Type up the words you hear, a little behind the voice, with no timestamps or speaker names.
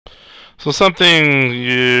So something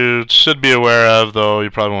you should be aware of, though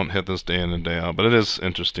you probably won't hit this day in and day out, but it is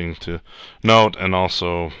interesting to note, and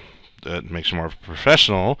also it makes you more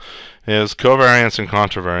professional, is covariance and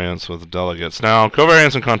contravariance with delegates. Now,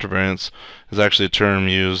 covariance and contravariance is actually a term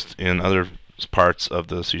used in other parts of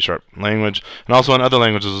the C# language, and also in other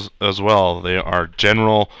languages as well. They are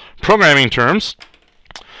general programming terms.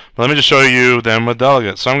 But let me just show you them with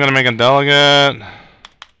delegates. So I'm going to make a delegate.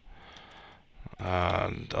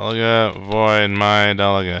 Delegate void my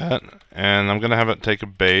delegate, and I'm going to have it take a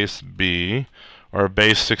base B, or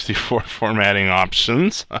base 64 formatting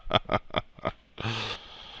options. I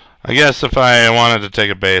guess if I wanted to take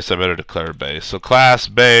a base, I better declare a base. So class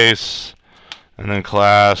base, and then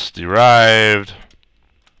class derived,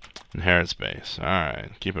 inherits base.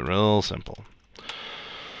 Alright, keep it real simple.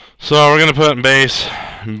 So we're going to put base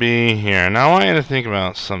B here. Now I want you to think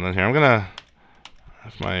about something here. I'm going to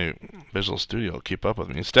have my Visual Studio keep up with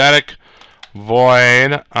me. Static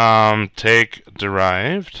void take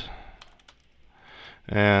derived,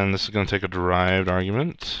 and this is going to take a derived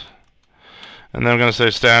argument, and then I'm going to say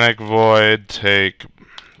static void take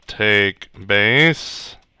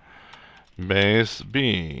base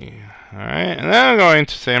B. Alright, and then I'm going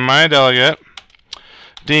to say my delegate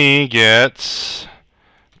D gets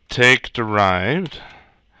take derived.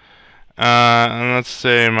 And let's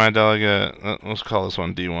say my delegate, let's call this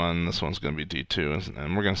one D1, this one's going to be D2,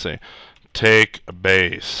 and we're going to say take a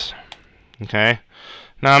base. Okay?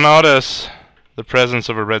 Now notice the presence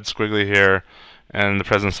of a red squiggly here and the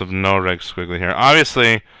presence of no red squiggly here.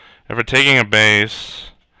 Obviously, if we're taking a base,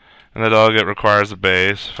 and the delegate requires a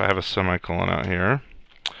base, if I have a semicolon out here,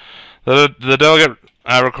 the delegate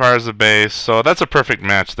requires a base, so that's a perfect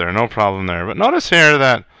match there, no problem there. But notice here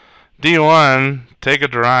that D1, take a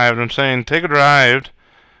derived, I'm saying take a derived,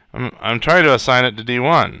 I'm trying to assign it to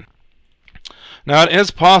D1. Now it is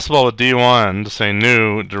possible with D1 to say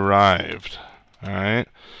new derived. Alright,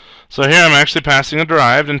 so here I'm actually passing a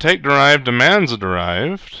derived, and take derived demands a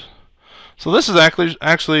derived. So this is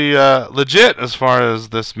actually legit as far as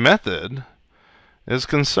this method is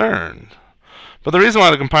concerned. But the reason why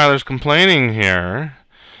the compiler is complaining here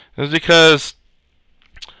is because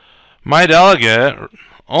my delegate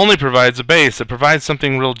only provides a base. It provides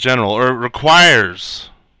something real general, or it requires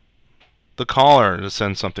the caller to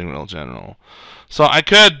send something real general. So I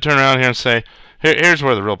could turn around here and say, here's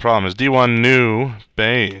where the real problem is. D1 new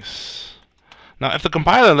base. Now if the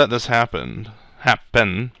compiler let this happen,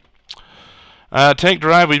 take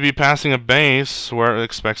derived, we'd be passing a base where it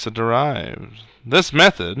expects a derived. This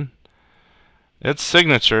method, its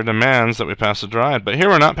signature demands that we pass a derived, but here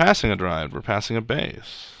we're not passing a derived, we're passing a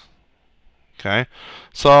base. Okay,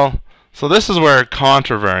 so this is where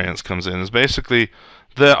contravariance comes in. Is basically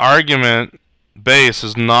the argument base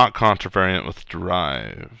is not contravariant with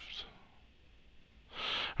derived.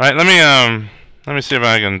 All right, let me see if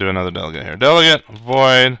I can do another delegate here. Delegate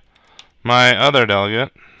void my other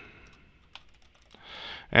delegate,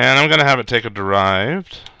 and I'm going to have it take a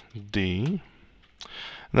derived D. And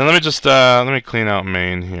then let me just let me clean out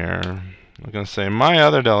main here. I'm going to say my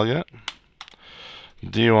other delegate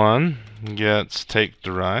D1 gets take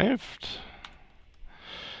derived,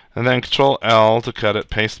 and then Control L to cut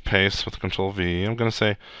it, paste with Control V. I'm going to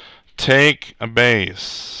say take a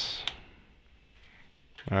base.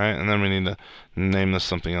 Alright, and then we need to name this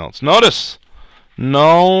something else. Notice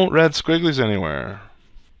no red squigglies anywhere.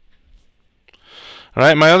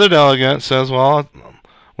 Alright, my other delegate says, well,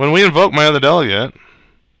 when we invoke my other delegate,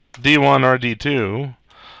 D1 or D2,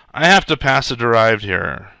 I have to pass a derived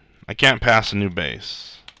here. I can't pass a new base.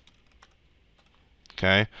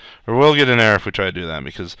 Okay? Or we'll get an error if we try to do that,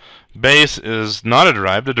 because base is not a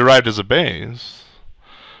derived is a base.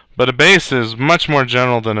 But a base is much more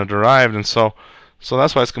general than a derived, and so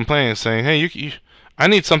that's why it's complaining. It's saying, hey, I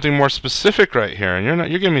need something more specific right here, and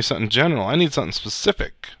you're giving me something general. I need something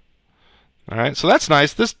specific. Alright, so that's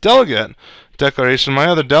nice. This delegate declaration, my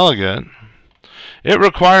other delegate, it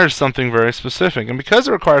requires something very specific. And because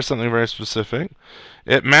it requires something very specific,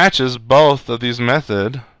 it matches both of these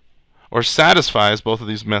methods, or satisfies both of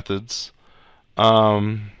these methods'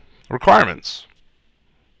 requirements.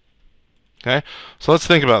 Okay, so let's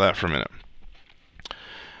think about that for a minute.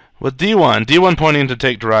 With D1 pointing to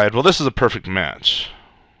take derived, well, this is a perfect match.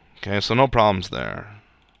 Okay, so no problems there.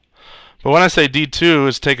 But when I say D2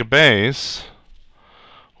 is take a base,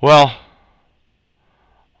 well,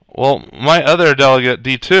 my other delegate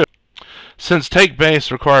D2, since take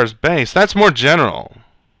base requires base, that's more general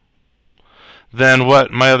than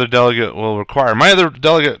what my other delegate will require. My other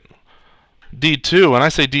delegate D2, when I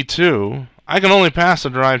say D2, I can only pass a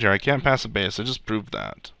derived here. I can't pass a base. I just proved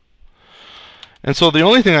that. And so the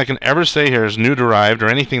only thing I can ever say here is new derived or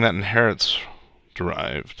anything that inherits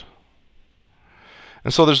derived.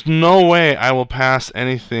 And so there's no way I will pass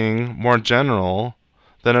anything more general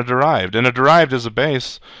than a derived. And a derived is a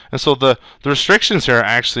base. And so the restrictions here are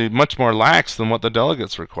actually much more lax than what the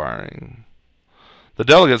delegate's requiring. The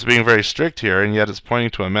delegate's being very strict here, and yet it's pointing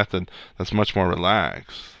to a method that's much more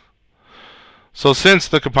relaxed. So since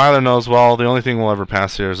the compiler knows, well, the only thing we'll ever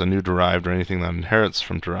pass here is a new derived or anything that inherits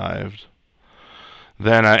from derived,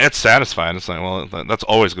 then it's satisfied. It's like, well, that's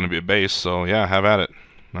always going to be a base, so yeah, have at it.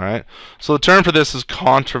 All right. So the term for this is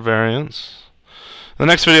contravariance. In the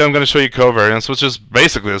next video, I'm going to show you covariance, which is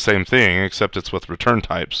basically the same thing, except it's with return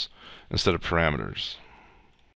types instead of parameters.